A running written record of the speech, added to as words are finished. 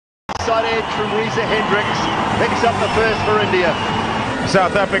outside edge from Reza Hendricks. Picks up the first for India.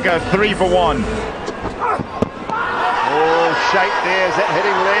 South Africa 3 for 1. Oh, shape there. Is that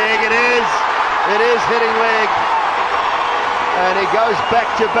hitting leg? It is. It is hitting leg. And he goes back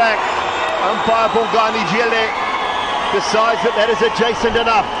to back. Umpire Bongani Jele decides that is adjacent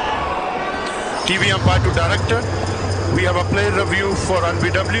enough. TV umpire to director. We have a player review for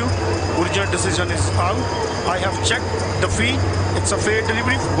UNBW. Original decision is out. I have checked the fee. It's a fair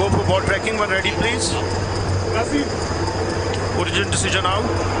delivery. Go for ball tracking when ready, please. Rahi. Original decision out.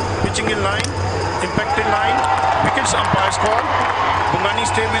 Pitching in line. Impact in line. Wickets umpire's call. Bongani,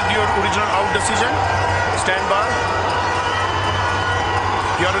 stay with your original out decision. Stand by.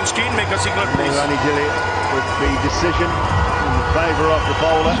 You're on screen. Make a signal, please. Bongani Jele with the decision in favour of the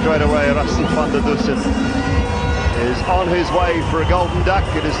bowler. Straight away, Rassi van der Dussen is on his way for a golden duck.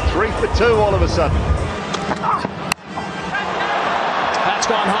 It is 3 for 2 all of a sudden. That's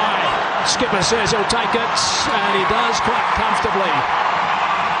gone high. Skipper says he'll take it, and he does quite comfortably.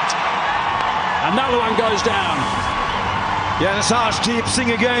 Another one goes down. Yeah, that's Harshdeep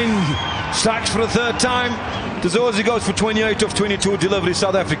Singh again. Strikes for the third time. Tazozi goes for 28 of 22 delivery.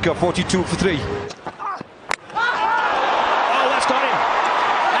 South Africa 42 for 3.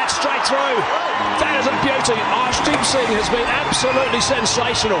 Straight through. That is a beauty. Harshdeep Singh has been absolutely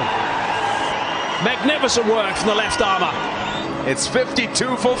sensational. Magnificent work from the left armour. It's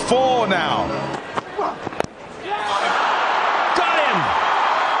 52 for 4 now. Got him.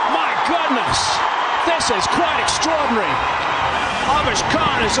 My goodness. This is quite extraordinary. Abish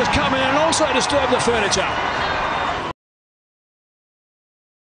Khan has just come in and also disturbed the furniture.